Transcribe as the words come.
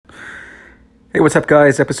Hey, what's up,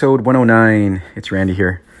 guys? Episode 109. It's Randy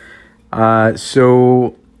here.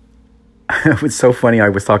 So it was so funny. I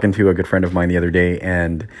was talking to a good friend of mine the other day,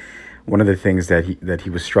 and one of the things that he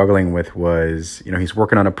was struggling with was, he's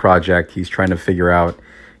working on a project. He's trying to figure out,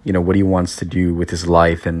 what he wants to do with his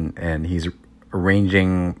life, and he's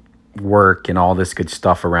arranging work and all this good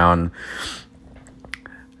stuff around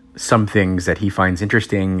some things that he finds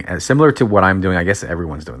interesting, similar to what I'm doing. I guess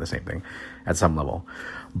everyone's doing the same thing at some level.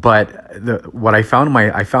 But what I found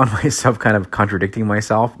myself kind of contradicting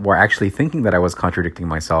myself, or actually thinking that I was contradicting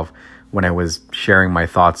myself when I was sharing my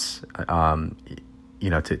thoughts, to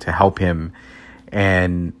help him,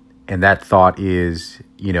 and that thought is,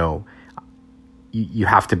 you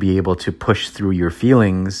have to be able to push through your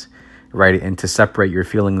feelings, right, and to separate your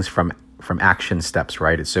feelings from action steps,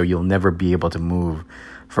 right. So you'll never be able to move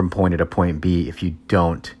from point A to point B if you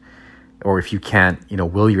don't. Or if you can't,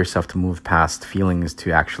 will yourself to move past feelings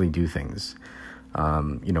to actually do things,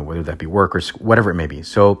 whether that be work or whatever it may be.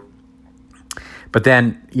 So, but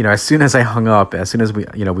then, as soon as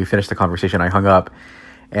we finished the conversation, I hung up,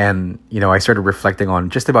 and, I started reflecting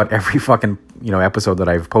on just about every fucking, episode that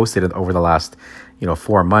I've posted over the last,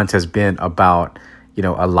 4 months has been about,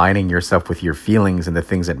 aligning yourself with your feelings and the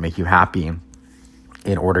things that make you happy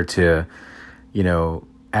in order to,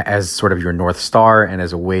 as sort of your North Star and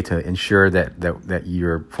as a way to ensure that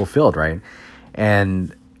you're fulfilled, right?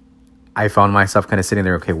 And I found myself kind of sitting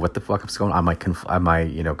there, okay, what the fuck is going on? Am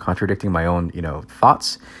I contradicting my own,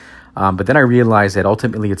 thoughts? But then I realized that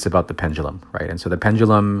ultimately it's about the pendulum, right? And so the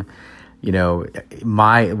pendulum,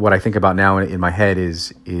 what I think about now in my head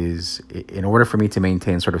is in order for me to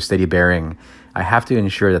maintain sort of steady bearing, I have to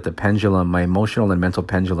ensure that the pendulum, my emotional and mental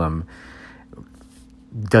pendulum,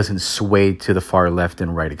 doesn't sway to the far left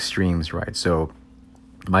and right extremes, right? So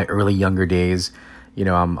my early younger days,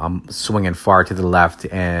 I'm swinging far to the left,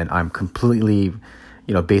 and I'm completely,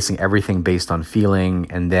 basing everything based on feeling.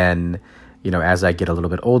 And then, as I get a little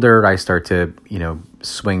bit older, I start to,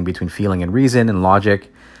 swing between feeling and reason and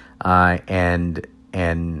logic. And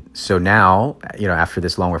so now, after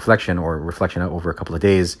this long reflection over a couple of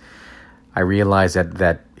days, I realized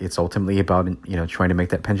that it's ultimately about, trying to make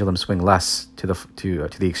that pendulum swing less to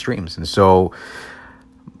the extremes. And so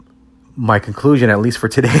my conclusion, at least for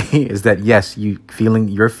today, is that yes,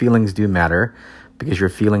 your feelings do matter, because your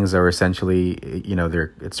feelings are essentially,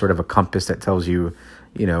 it's sort of a compass that tells you,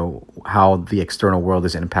 how the external world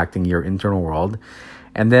is impacting your internal world.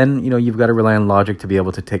 And then, you've got to rely on logic to be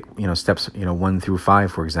able to take, steps, 1 through 5,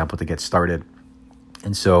 for example, to get started.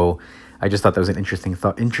 And so I just thought that was an interesting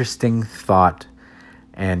thought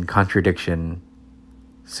and contradiction,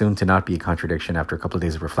 soon to not be a contradiction after a couple of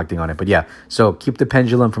days of reflecting on it. But yeah, so keep the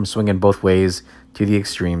pendulum from swinging both ways to the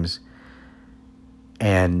extremes,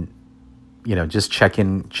 and, just check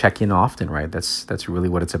in often, right? That's really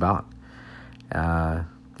what it's about.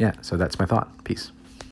 So that's my thought. Peace.